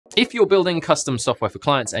If you're building custom software for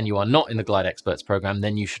clients and you are not in the Glide Experts program,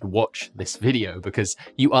 then you should watch this video because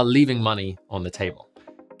you are leaving money on the table.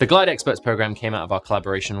 The Glide Experts program came out of our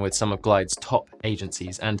collaboration with some of Glide's top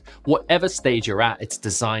agencies, and whatever stage you're at, it's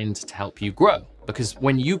designed to help you grow, because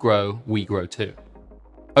when you grow, we grow too.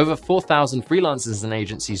 Over 4,000 freelancers and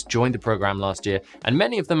agencies joined the program last year, and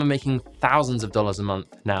many of them are making thousands of dollars a month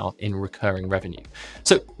now in recurring revenue.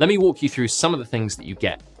 So let me walk you through some of the things that you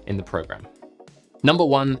get in the program. Number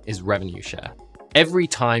one is revenue share. Every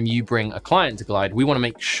time you bring a client to Glide, we want to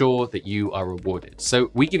make sure that you are rewarded.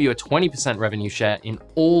 So we give you a 20% revenue share in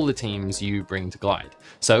all the teams you bring to Glide.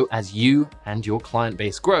 So as you and your client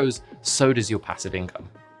base grows, so does your passive income.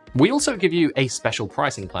 We also give you a special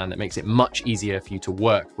pricing plan that makes it much easier for you to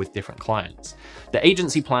work with different clients. The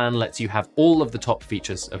agency plan lets you have all of the top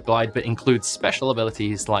features of Glide, but includes special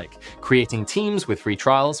abilities like creating teams with free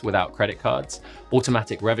trials without credit cards,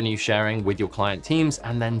 automatic revenue sharing with your client teams,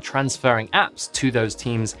 and then transferring apps to those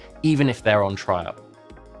teams even if they're on trial.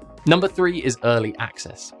 Number three is early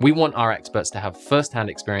access. We want our experts to have first-hand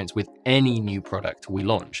experience with any new product we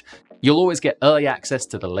launch. You'll always get early access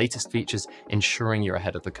to the latest features, ensuring you're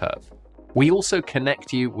ahead of the curve. We also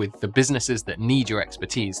connect you with the businesses that need your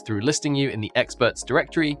expertise through listing you in the experts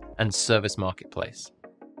directory and service marketplace.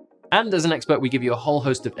 And as an expert, we give you a whole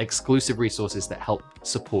host of exclusive resources that help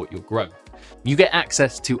support your growth. You get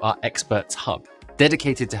access to our experts hub,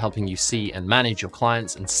 dedicated to helping you see and manage your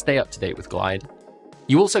clients and stay up to date with Glide.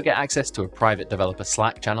 You also get access to a private developer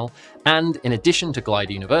Slack channel, and in addition to Glide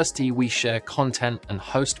University, we share content and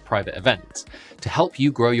host private events to help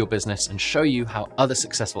you grow your business and show you how other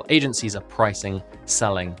successful agencies are pricing,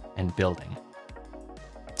 selling, and building.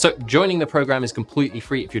 So joining the program is completely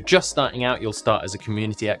free. If you're just starting out, you'll start as a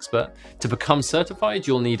community expert. To become certified,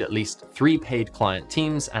 you'll need at least 3 paid client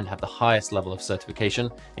teams and have the highest level of certification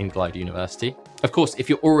in Glide University. Of course, if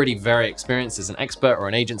you're already very experienced as an expert or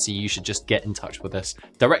an agency, you should just get in touch with us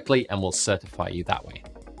directly and we'll certify you that way.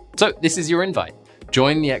 So this is your invite.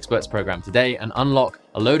 Join the Experts program today and unlock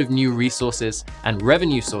a load of new resources and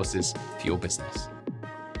revenue sources for your business.